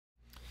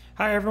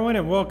Hi everyone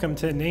and welcome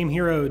to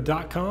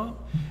NameHero.com.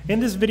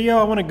 In this video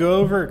I want to go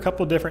over a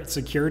couple different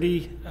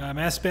security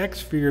aspects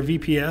for your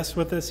VPS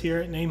with us here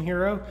at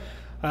NameHero.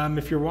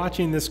 If you're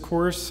watching this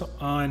course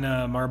on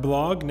our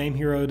blog,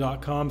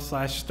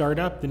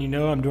 namehero.com/startup, then you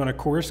know I'm doing a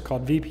course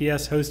called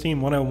VPS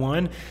Hosting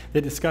 101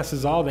 that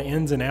discusses all the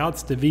ins and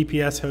outs to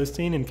VPS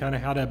hosting and kind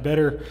of how to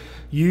better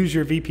use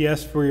your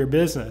VPS for your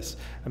business.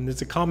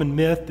 There's a common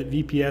myth that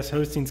VPS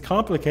hosting is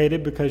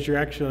complicated because you're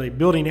actually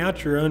building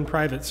out your own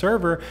private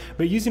server,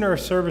 but using our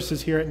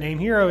services here at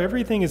NameHero,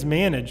 everything is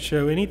managed,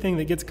 so anything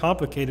that gets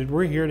complicated,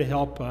 we're here to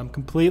help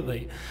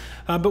completely.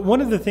 But one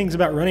of the things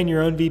about running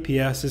your own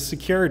VPS is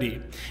security.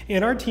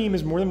 And our team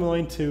is more than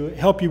willing to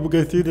help you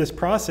go through this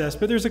process,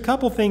 but there's a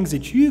couple things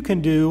that you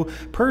can do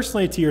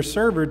personally to your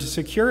server to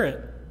secure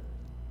it.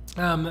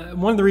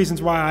 One of the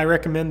reasons why I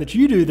recommend that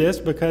you do this,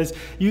 because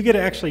you get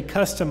to actually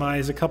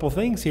customize a couple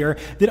things here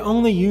that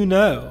only you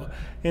know.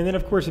 And then,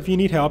 of course, if you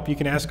need help, you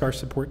can ask our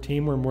support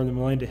team. We're more than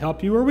willing to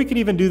help you, or we could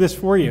even do this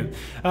for you.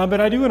 But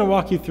I do want to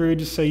walk you through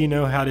just so you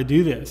know how to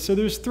do this. So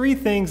there's three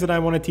things that I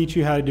want to teach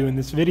you how to do in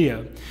this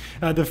video.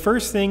 The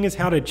first thing is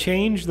how to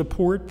change the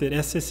port that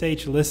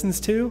SSH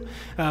listens to.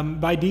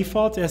 By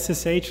default,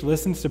 SSH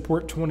listens to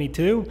port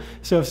 22.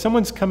 So if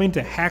someone's coming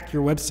to hack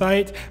your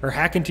website or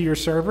hack into your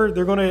server,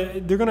 they're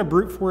gonna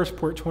brute force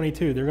port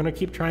 22. They're gonna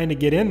keep trying to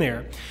get in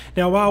there.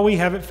 Now, while we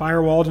have it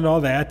firewalled and all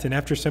that, and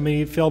after so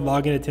many failed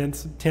login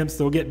attempts,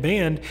 they'll get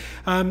banned.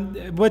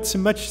 What's a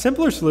much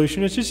simpler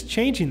solution is just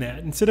changing that.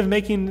 Instead of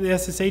making the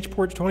SSH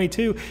port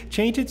 22,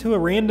 change it to a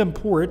random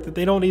port that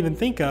they don't even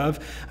think of.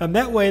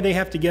 That way they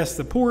have to guess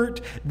the port,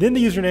 then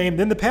the username,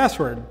 then the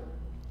password.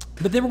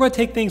 But then we're going to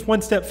take things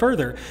one step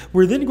further.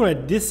 We're then going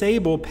to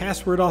disable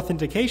password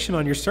authentication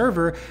on your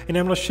server, and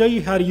I'm going to show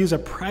you how to use a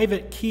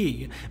private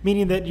key,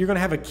 meaning that you're going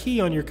to have a key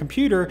on your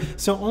computer,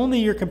 so only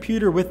your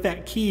computer with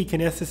that key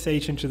can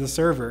SSH into the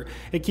server.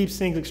 It keeps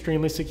things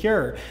extremely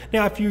secure.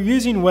 Now, if you're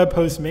using Web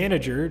Host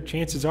Manager,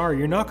 chances are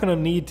you're not going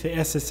to need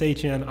to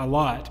SSH in a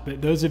lot,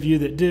 but those of you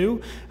that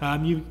do,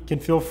 you can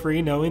feel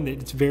free knowing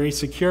that it's very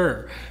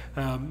secure.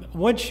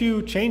 Once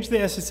you change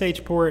the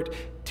SSH port,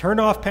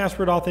 turn off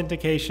password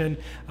authentication.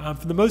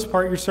 For the most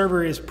part, your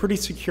server is pretty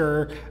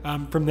secure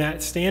from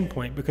that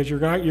standpoint, because you're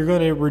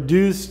going to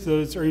reduce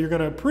those, or you're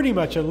going to pretty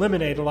much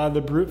eliminate a lot of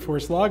the brute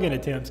force login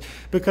attempts,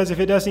 because if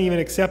it doesn't even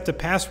accept a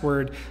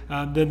password,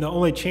 then the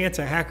only chance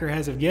a hacker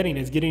has of getting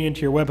is getting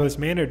into your Web Host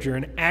Manager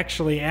and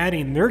actually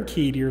adding their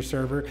key to your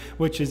server,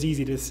 which is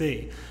easy to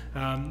see.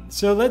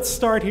 So let's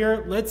start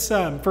here. Let's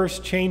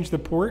first change the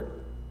port.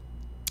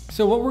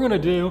 So what we're going to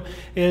do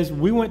is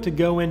we want to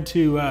go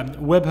into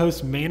Web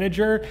Host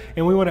Manager,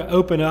 and we want to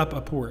open up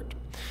a port.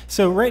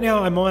 So right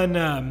now I'm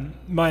on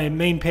my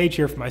main page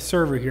here for my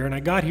server here, and I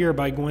got here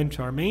by going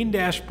to our main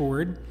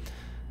dashboard.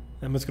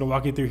 I'm just going to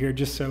walk you through here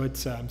just so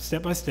it's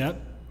step by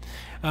step.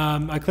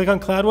 I click on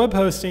Cloud Web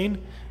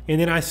Hosting, and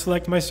then I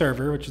select my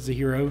server, which is a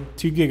Hero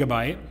 2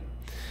 GB.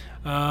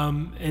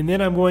 And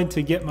then I'm going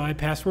to get my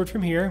password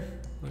from here.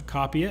 I'm going to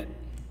copy it.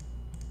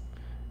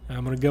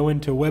 I'm going to go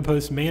into Web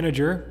Host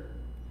Manager.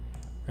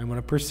 I'm going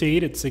to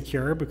proceed. It's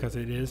secure because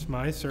it is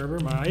my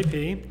server, my IP.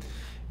 I'm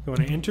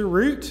going to enter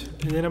root,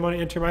 and then I'm going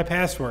to enter my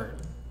password.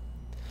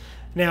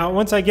 Now,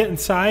 once I get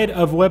inside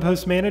of Web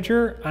Host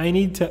Manager, I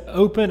need to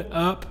open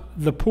up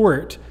the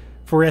port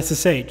for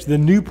SSH, the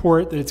new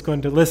port that it's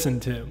going to listen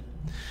to.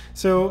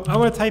 So I'm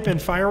going to type in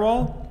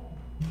firewall,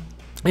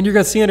 and you're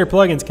going to see under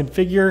plugins,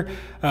 configure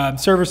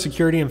server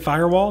security and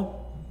firewall.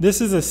 This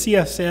is a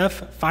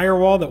CSF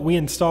firewall that we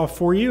install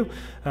for you.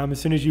 As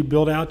soon as you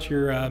build out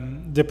your,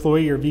 deploy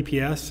your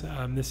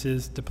VPS, this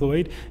is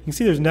deployed. You can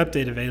see there's an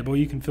update available.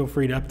 You can feel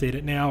free to update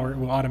it now, or it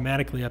will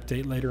automatically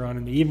update later on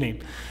in the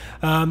evening.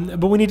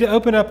 But we need to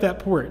open up that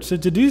port. So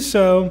to do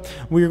so,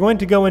 we're going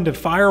to go into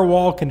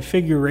firewall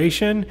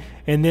configuration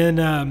and then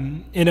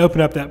and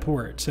open up that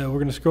port. So we're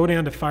going to scroll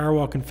down to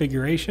firewall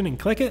configuration and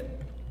click it.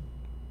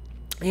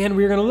 And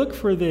we're going to look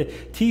for the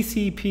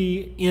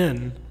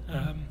TCP-in.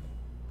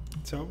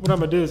 So what I'm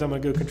going to do is I'm going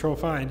to go control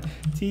find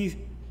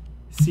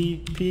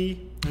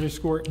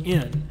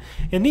TCP_in.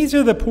 And these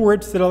are the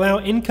ports that allow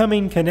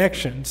incoming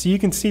connection. So you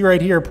can see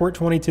right here, port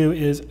 22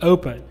 is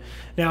open.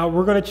 Now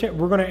we're going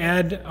to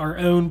add our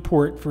own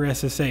port for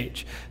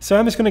SSH. So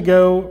I'm just going to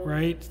go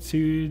right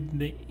to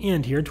the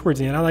end here, towards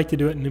the end. I like to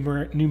do it in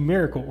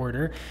numerical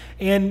order.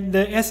 And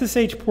the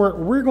SSH port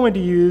we're going to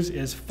use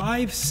is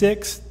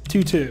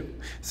 5622.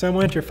 So I'm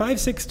going to enter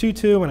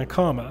 5622 and a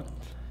comma.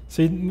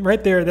 So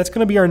right there, that's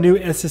going to be our new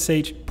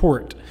SSH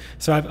port.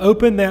 So I've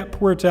opened that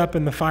port up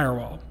in the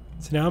firewall.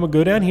 So now I'm going to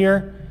go down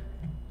here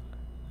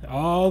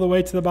all the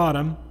way to the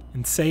bottom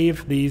and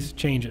save these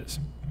changes.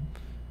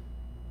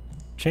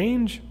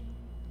 Change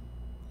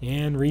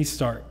and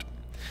restart.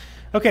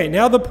 Okay,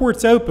 now the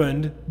port's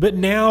opened, but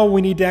now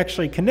we need to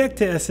actually connect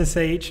to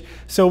SSH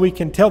so we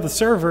can tell the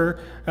server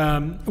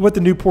what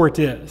the new port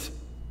is.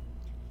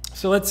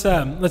 So let's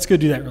go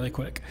do that really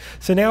quick.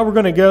 So now we're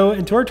going to go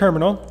into our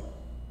terminal,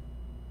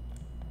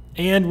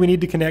 and we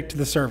need to connect to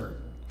the server.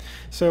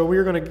 So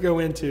we're going to go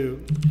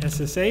into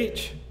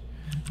SSH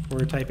We're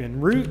going to type in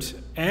root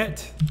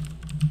at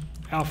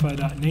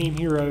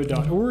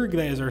alpha.namehero.org.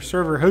 That is our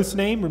server host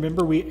name.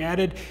 Remember, we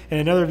added, in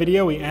another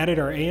video, we added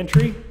our A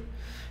entry.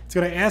 It's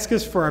going to ask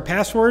us for our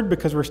password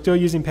because we're still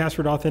using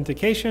password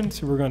authentication.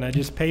 So we're going to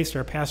just paste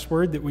our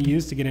password that we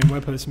use to get in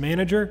Web Host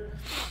Manager.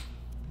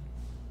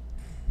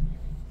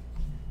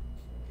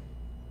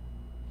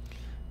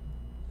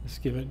 Let's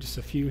give it just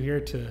a few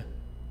here to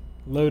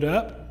load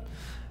up.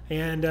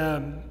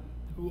 And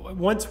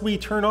once we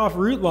turn off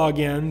root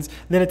logins,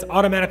 then it's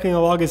automatically going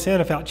to log us in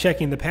without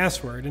checking the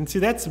password. And see,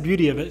 that's the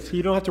beauty of it. So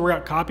you don't have to worry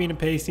about copying and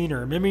pasting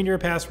or remembering your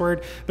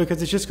password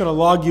because it's just going to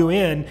log you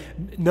in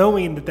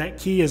knowing that that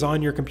key is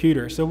on your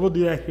computer. So we'll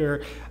do that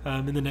here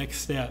in the next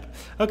step.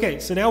 Okay,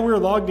 so now we're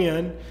logged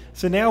in.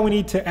 So now we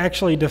need to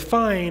actually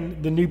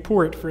define the new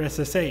port for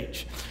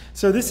SSH.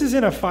 So this is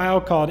in a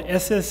file called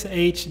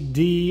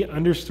sshd_config.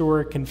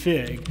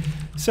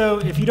 So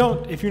if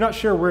you're not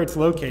sure where it's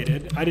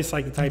located, I just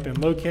like to type in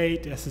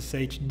locate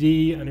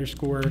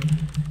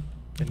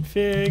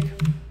sshd_config,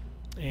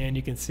 and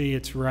you can see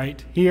it's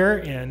right here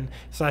in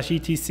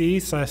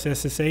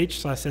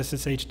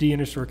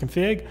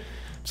 /etc/ssh/sshd_config. I'm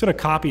just going to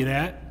copy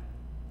that.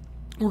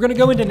 We're going to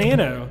go into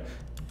Nano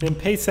and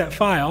paste that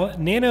file.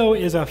 Nano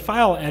is a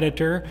file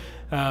editor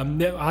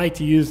that I like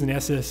to use in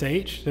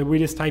SSH. So we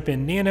just type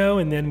in Nano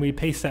and then we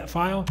paste that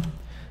file.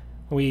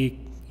 We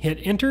hit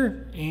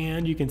enter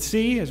and you can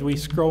see as we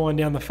scroll on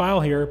down the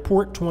file here,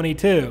 port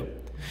 22.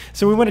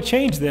 So we want to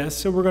change this.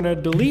 So we're going to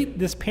delete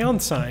this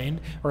pound sign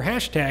or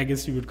hashtag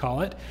as you would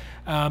call it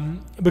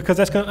because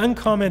that's going to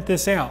uncomment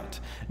this out.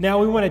 Now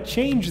we want to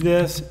change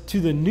this to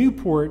the new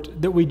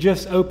port that we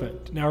just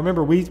opened. Now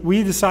remember,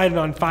 we decided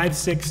on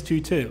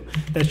 5622.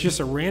 That's just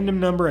a random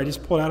number I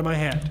just pulled out of my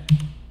hat.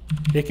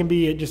 It can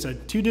be just a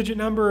 2-digit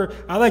number.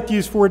 I like to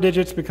use 4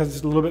 digits because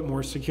it's a little bit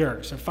more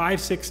secure. So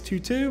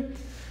 5622,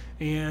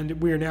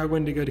 and we are now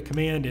going to go to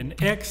Command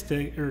X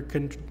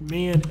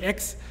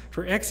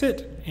for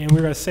exit, and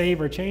we're going to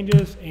save our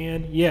changes,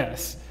 and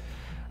yes.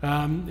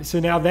 So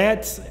now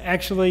that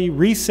actually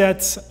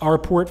resets our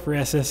port for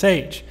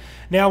SSH.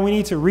 Now we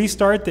need to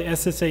restart the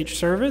SSH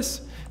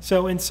service.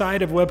 So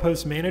inside of Web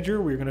Host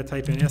Manager, we're going to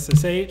type in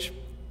SSH,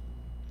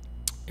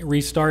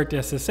 restart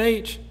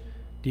SSH.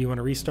 Do you want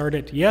to restart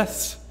it?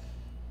 Yes.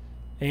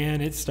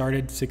 And it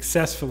started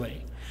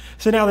successfully.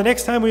 So now the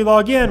next time we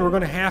log in, we're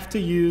going to have to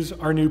use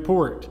our new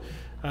port.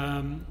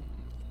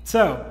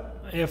 So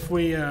if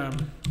we,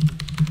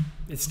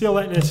 it's still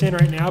letting us in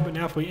right now, but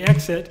now if we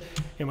exit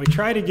and we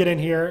try to get in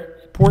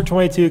here, port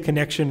 22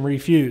 connection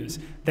refuse.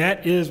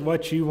 That is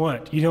what you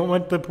want. You don't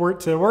want the port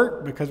to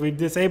work because we've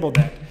disabled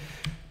that.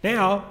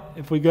 Now,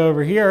 if we go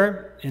over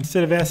here,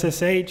 instead of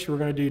SSH, we're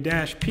going to do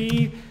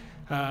 -P,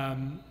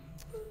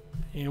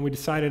 and we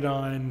decided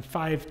on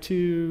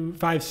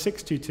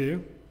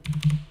 5622.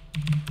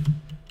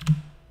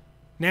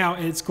 Now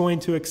it's going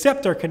to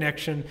accept our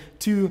connection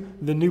to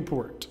the new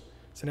port.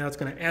 So now it's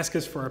going to ask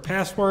us for our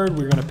password.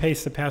 We're going to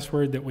paste the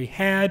password that we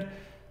had.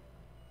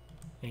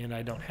 And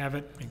I don't have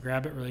it. Let me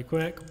grab it really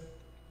quick.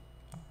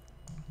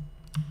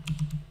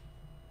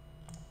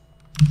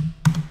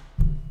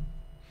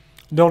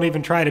 Don't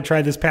even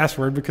try this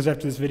password because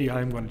after this video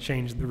I'm going to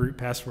change the root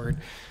password.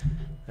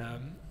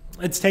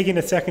 It's taking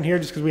a second here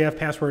just because we have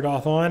password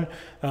auth on,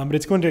 but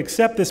it's going to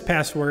accept this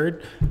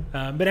password.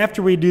 But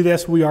after we do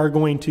this, we are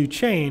going to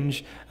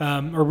change,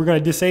 or we're going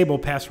to disable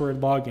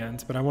password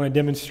logins. But I want to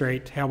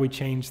demonstrate how we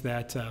change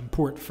that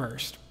port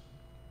first.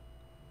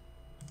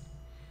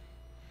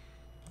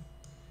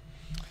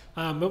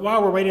 But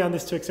while we're waiting on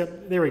this to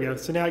accept, there we go.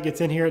 So now it gets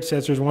in here. It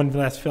says there's one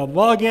last failed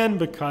login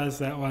because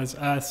that was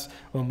us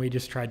when we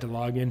just tried to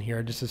log in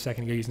here just a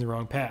second ago using the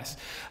wrong pass.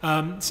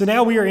 So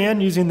now we are in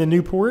using the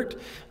new port.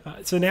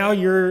 So now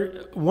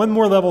you're one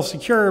more level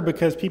secure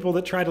because people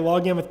that try to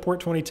log in with port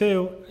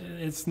 22,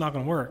 it's not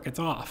going to work. It's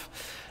off.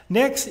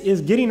 Next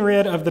is getting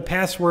rid of the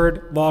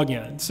password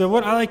login. So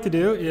what I like to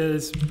do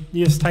is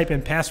you just type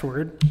in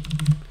password.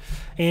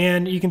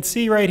 And you can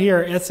see right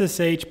here,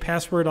 SSH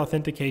password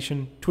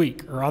authentication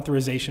tweak or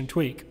authorization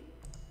tweak.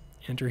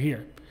 Enter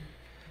here.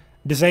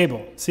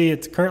 Disable. See,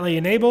 it's currently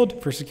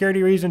enabled. For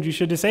security reasons, you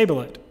should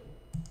disable it.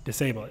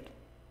 Disable it.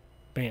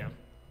 Bam.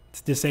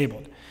 It's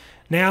disabled.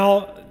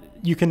 Now,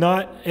 you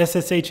cannot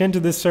SSH into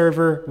this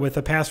server with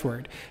a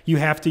password. You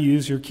have to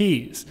use your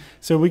keys.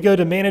 So we go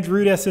to Manage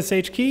Root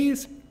SSH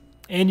Keys,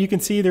 and you can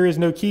see there is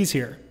no keys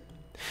here.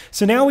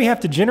 So now we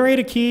have to generate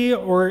a key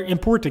or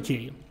import a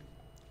key.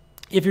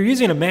 If you're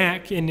using a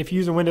Mac, and if you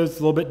use a Windows,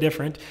 it's a little bit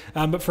different.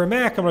 But for a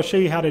Mac, I'm going to show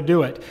you how to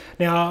do it.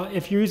 Now,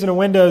 if you're using a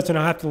Windows, then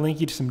I'll have to link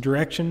you to some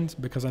directions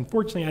because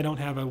unfortunately I don't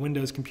have a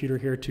Windows computer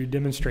here to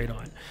demonstrate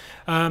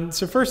on.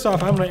 So first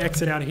off, I'm going to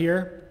exit out of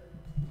here.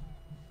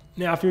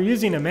 Now, if you're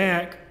using a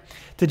Mac,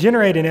 to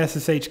generate an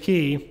SSH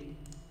key,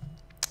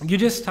 you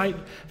just type,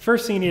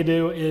 first thing you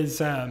do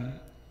is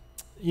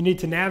you need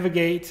to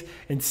navigate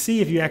and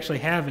see if you actually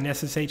have an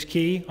SSH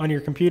key on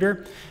your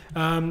computer.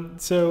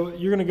 So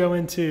you're going to go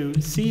into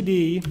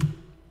cd,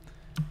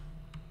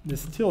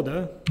 this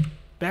tilde,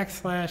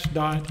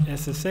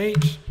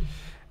 /.ssh,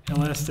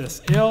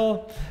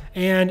 LSSL,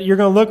 and you're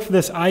going to look for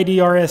this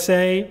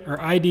IDRSA or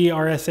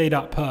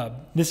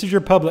IDRSA.pub. This is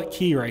your public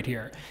key right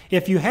here.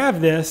 If you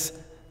have this,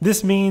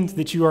 this means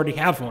that you already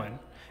have one.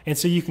 And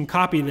so you can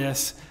copy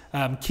this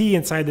key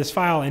inside this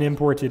file and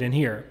import it in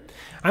here.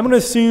 I'm going to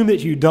assume that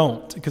you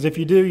don't, because if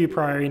you do, you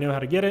probably already know how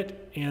to get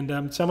it. And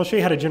so I'm going to show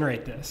you how to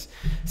generate this.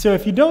 So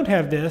if you don't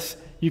have this,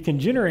 you can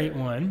generate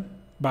one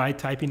by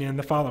typing in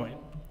the following: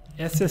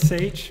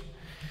 SSH,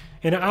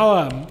 and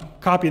I'll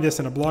copy this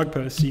in a blog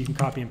post so you can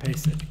copy and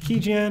paste it.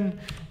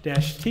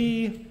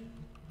 Keygen-T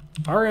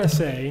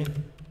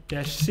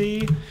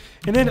RSA-C,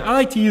 and then I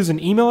like to use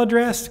an email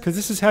address because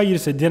this is how you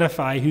just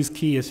identify whose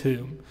key is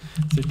who.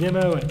 So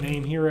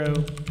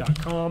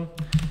demo@namehero.com.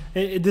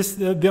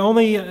 The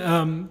only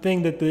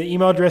thing that the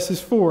email address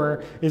is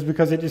for is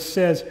because it just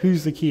says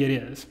whose the key it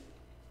is.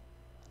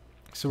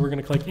 So we're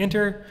going to click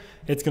enter.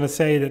 It's going to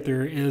say that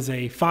there is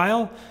a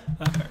file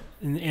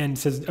and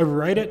says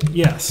overwrite it.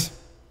 Yes.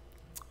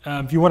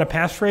 If you want a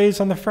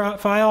passphrase on the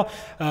file,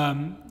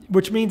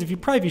 which means if you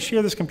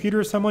share this computer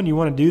with someone, you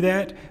want to do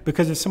that,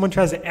 because if someone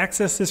tries to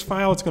access this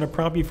file, it's going to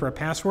prompt you for a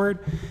password.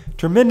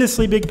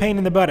 Tremendously big pain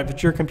in the butt if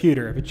it's your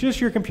computer. If it's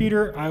just your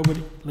computer, I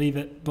would leave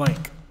it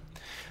blank.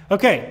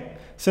 Okay,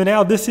 so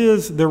now this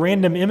is the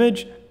random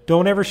image.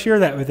 Don't ever share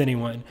that with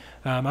anyone.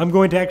 I'm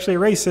going to actually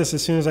erase this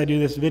as soon as I do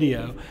this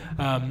video,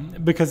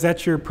 because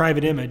that's your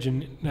private image,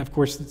 and of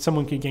course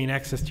someone could gain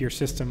access to your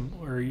system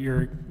or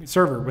your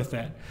server with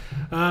that.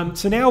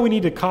 So now we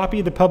need to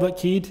copy the public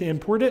key to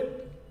import it.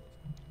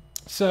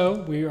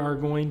 So we are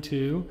going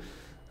to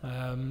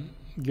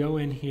go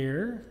in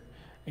here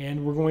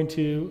and we're going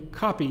to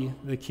copy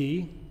the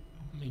key.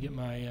 Let me get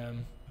my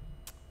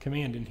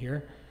command in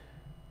here.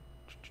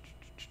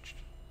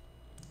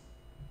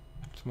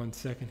 Just 1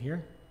 second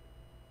here.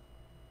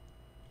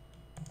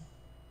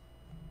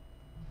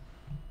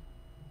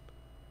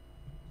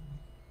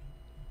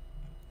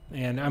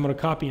 And I'm going to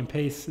copy and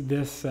paste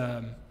this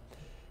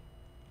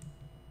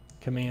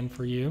command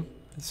for you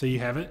so you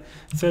have it.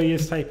 So you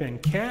just type in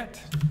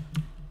cat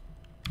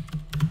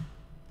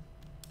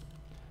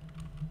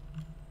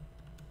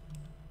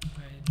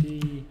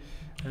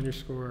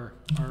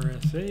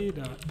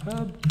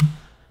ID_RSA.pub.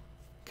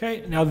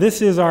 Okay, now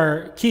this is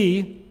our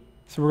key.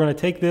 So we're going to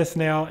take this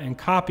now and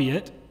copy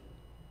it.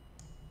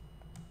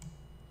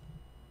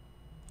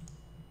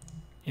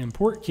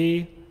 Import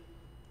key.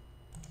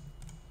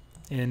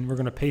 And we're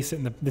going to paste it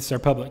in this is our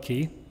public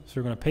key. So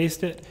we're going to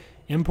paste it,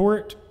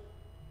 import.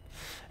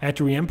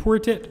 After we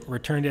import it,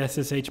 return to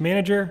SSH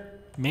Manager,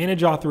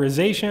 manage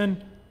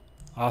authorization,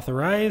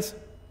 authorize.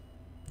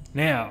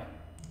 Now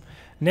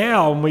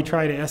when we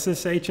try to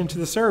SSH into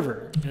the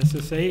server,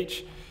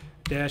 SSH-P,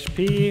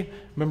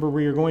 remember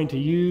we are going to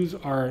use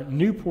our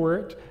new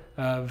port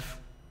of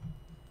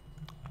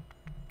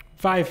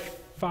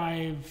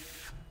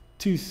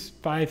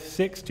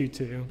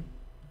 5622.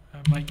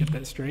 I might get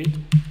that straight.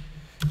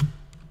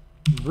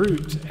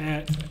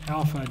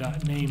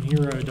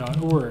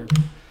 root@alpha.namehero.org.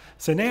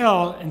 So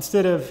now,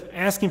 instead of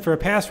asking for a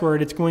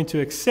password, it's going to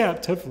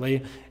accept,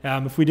 hopefully,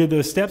 if we did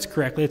those steps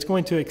correctly, it's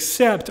going to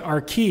accept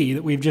our key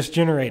that we've just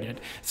generated.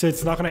 So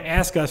it's not going to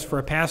ask us for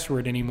a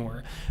password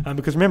anymore.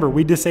 Because remember,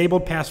 we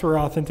disabled password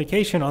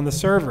authentication on the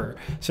server.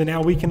 So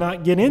now we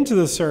cannot get into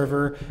the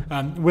server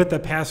with a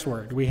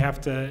password. We have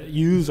to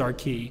use our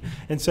key.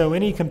 And so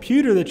any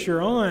computer that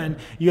you're on,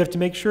 you have to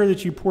make sure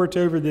that you port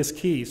over this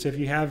key. So if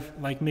you have,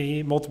 like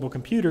me, multiple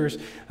computers,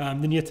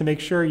 then you have to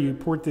make sure you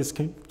port this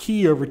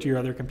key over to your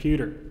other computer.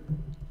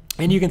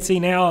 And you can see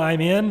now I'm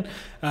in,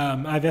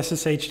 I've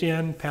SSH'd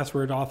in,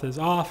 password auth is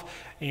off,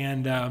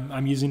 and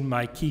I'm using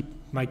my key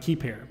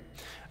pair.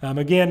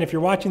 Again, if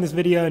you're watching this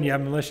video and you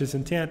have malicious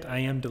intent, I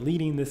am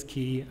deleting this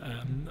key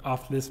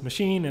off this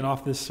machine and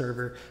off this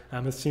server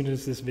as soon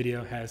as this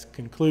video has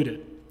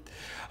concluded.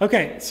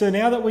 Okay, so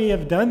now that we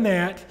have done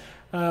that,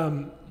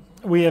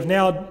 we have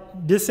now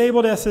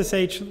disabled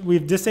SSH,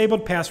 we've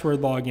disabled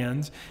password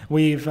logins,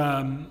 we've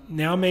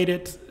now made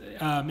it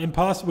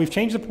impossible. We've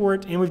changed the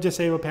port and we've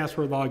disabled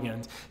password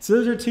logins. So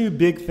those are two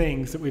big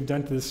things that we've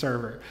done to the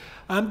server.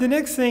 The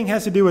next thing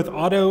has to do with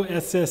auto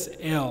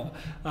SSL.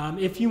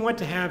 If you want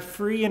to have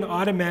free and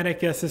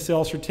automatic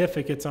SSL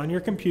certificates on your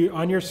computer,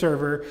 on your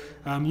server,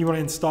 you want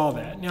to install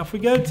that. Now, if we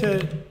go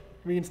to,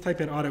 we can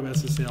type in auto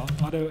SSL,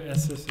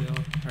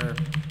 or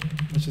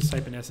let's just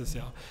type in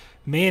SSL,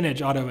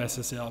 manage auto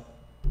SSL.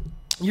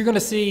 You're going to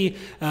see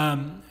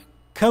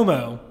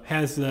Como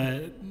has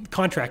the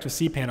contract with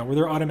cPanel where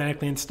they're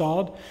automatically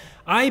installed.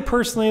 I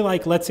personally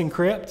like Let's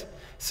Encrypt.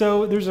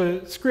 So there's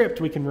a script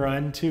we can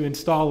run to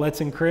install Let's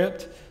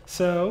Encrypt.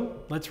 So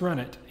let's run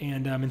it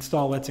and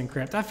install Let's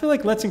Encrypt. I feel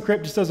like Let's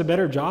Encrypt just does a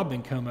better job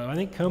than Como. I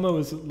think Como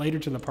is later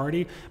to the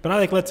party, but I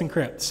like Let's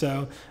Encrypt.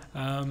 So,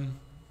 and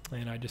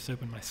I just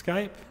opened my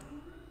Skype.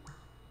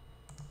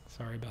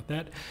 Sorry about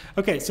that.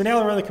 Okay, so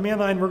now we're on the command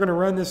line. We're going to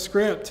run this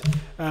script,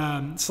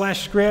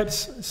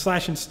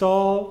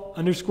 /scripts/install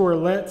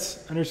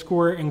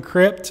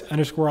 _let's_encrypt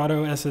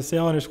 _auto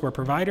SSL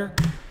 _provider.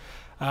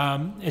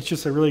 It's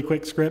just a really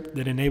quick script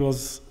that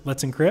enables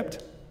Let's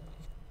Encrypt.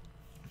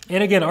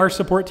 And again, our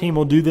support team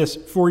will do this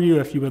for you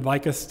if you would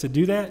like us to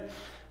do that.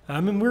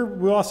 And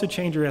we'll also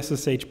change your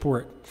SSH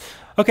port.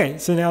 Okay,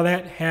 so now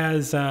that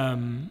has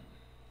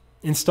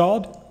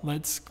installed.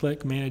 Let's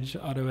click Manage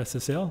Auto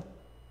SSL.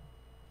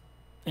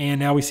 And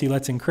now we see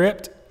Let's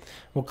Encrypt.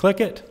 We'll click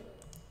it,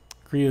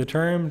 agree to the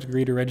terms,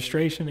 agree to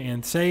registration,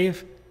 and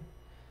save.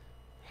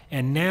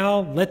 And now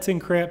Let's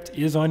Encrypt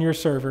is on your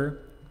server,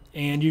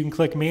 and you can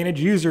click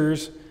Manage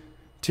Users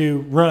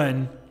to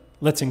run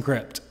Let's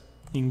Encrypt.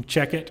 You can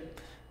check it.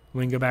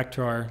 We can go back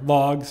to our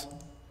logs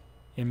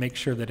and make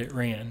sure that it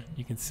ran.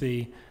 You can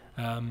see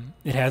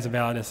it has a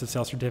valid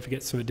SSL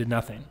certificate, so it did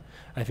nothing.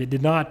 If it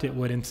did not, it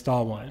would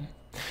install one.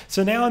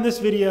 So now in this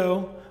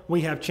video,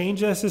 we have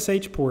changed the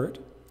SSH port,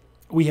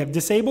 we have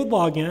disabled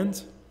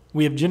logins,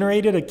 we have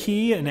generated a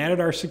key and added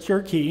our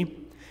secure key,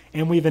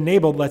 and we've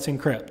enabled Let's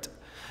Encrypt.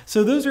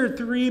 So those are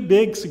 3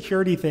 big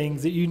security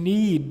things that you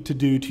need to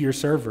do to your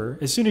server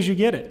as soon as you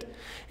get it.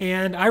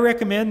 And I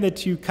recommend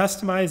that you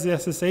customize the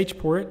SSH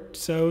port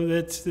so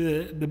that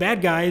the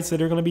bad guys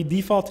that are going to be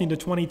defaulting to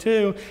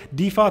 22,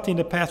 defaulting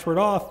to password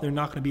auth, they're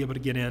not going to be able to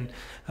get in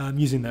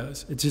using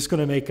those. It's just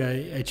going to make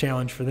a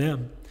challenge for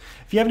them.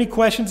 If you have any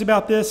questions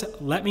about this,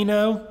 let me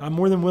know. I'm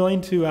more than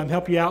willing to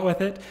help you out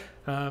with it.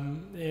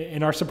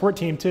 And our support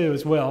team too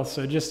as well.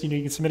 So just, you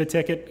can submit a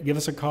ticket, give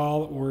us a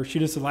call, or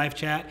shoot us a live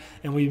chat,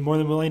 and we'd be more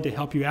than willing to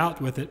help you out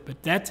with it.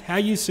 But that's how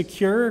you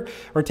secure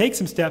or take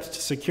some steps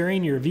to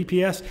securing your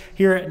VPS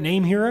here at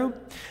NameHero.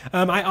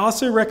 I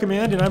also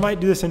recommend, and I might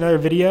do this in another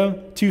video,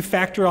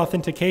 2-factor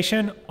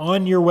authentication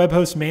on your web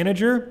host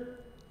manager.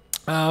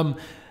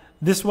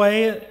 This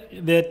way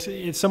that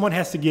if someone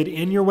has to get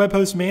in your web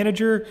host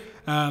manager,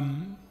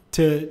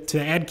 to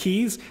add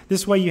keys,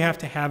 this way you have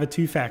to have a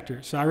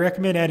 2-factor. So I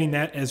recommend adding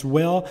that as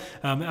well.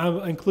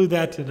 I'll include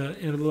that in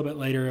a little bit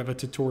later of a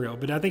tutorial,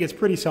 but I think it's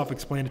pretty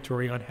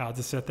self-explanatory on how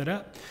to set that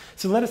up.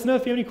 So let us know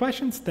if you have any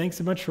questions. Thanks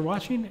so much for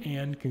watching,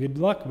 and good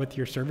luck with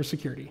your server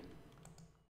security.